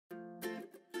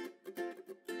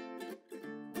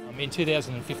In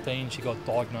 2015 she got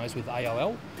diagnosed with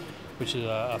ALL, which is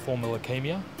a form of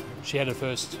leukemia. She had her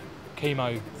first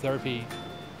chemotherapy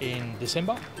in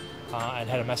December and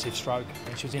had a massive stroke,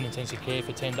 and she was in intensive care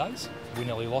for 10 days. We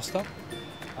nearly lost her.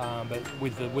 But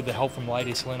with the help from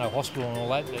Lady Salino Hospital and all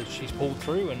that, she's pulled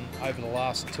through, and over the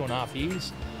last 2.5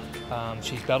 years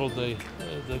she's battled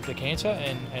the cancer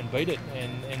and beat it,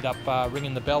 and end up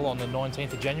ringing the bell on the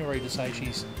 19th of January to say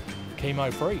she's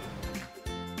chemo free.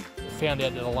 Found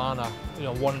out that Alana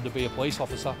wanted to be a police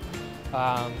officer.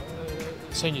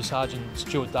 Senior Sergeant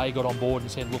Stuart Day got on board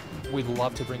and said, look, we'd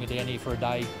love to bring her down here for a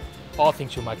day. I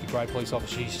think she'll make a great police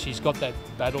officer. She's got that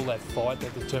battle, that fight,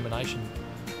 that determination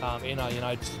in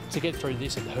her, to get through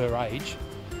this at her age,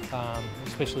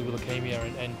 especially with leukemia,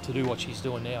 and to do what she's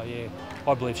doing now, yeah,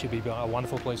 I believe she'll be a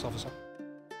wonderful police officer.